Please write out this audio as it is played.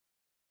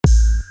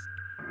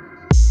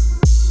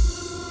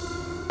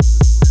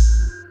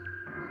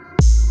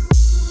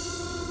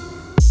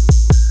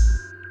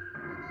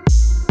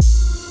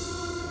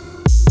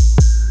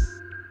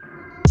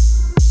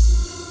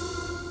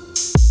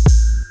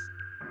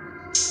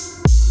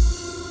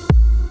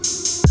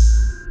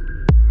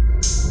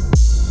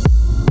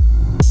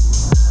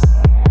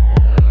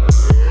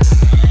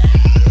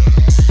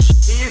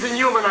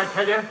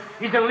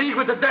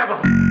with the devil.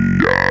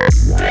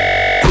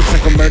 Looks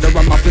like a murder,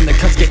 I'm off in the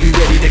cuts, getting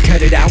ready to cut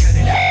it out.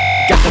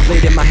 Got the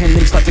blade in my hand,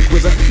 limbs start to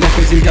quiver,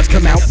 nothing's and guts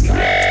come out.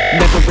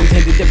 Never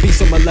intended to be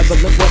so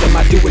malevolent, what am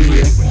I doing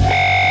here?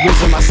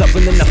 Losing myself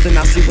in the nothing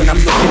I see when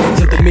I'm looking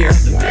into the mirror.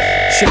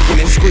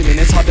 Shaking and screaming,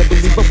 it's hard to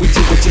believe, but we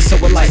two are just so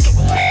alike.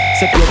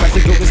 Except you're about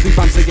to go to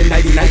sleep, I'm saying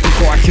nighty-night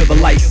before I kill the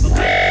light.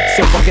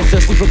 So fucking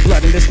thirsty for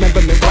blood and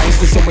dismemberment, why is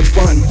this so much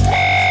fun?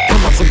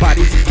 Come on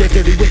somebody, get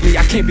dirty with me,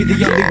 I can't be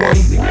the only one.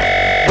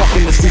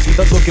 Walking the streets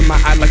with a look in my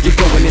eye like you're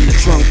going in the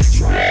trunk.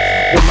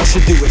 What I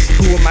should do is,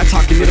 who am I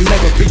talking, it'll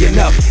never be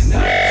enough.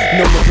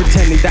 No more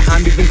pretending that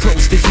I'm even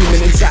close to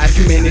human inside.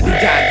 Humanity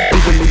died,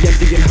 leaving me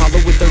empty and hollow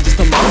with just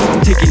a monster.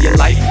 I'm taking your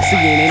life,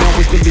 seeing ain't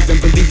always believing.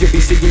 Believe you'll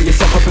be seeing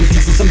yourself up in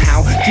pieces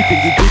somehow.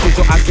 Keeping you breathing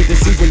so I get to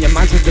see when your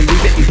mind tries to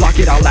leave it and block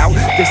it all out.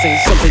 This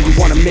ain't something you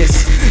wanna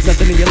miss,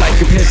 nothing in your life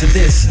compares to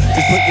this.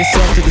 Just put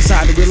yourself to the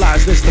side and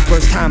realize this the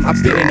first time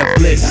I've been in a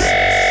bliss.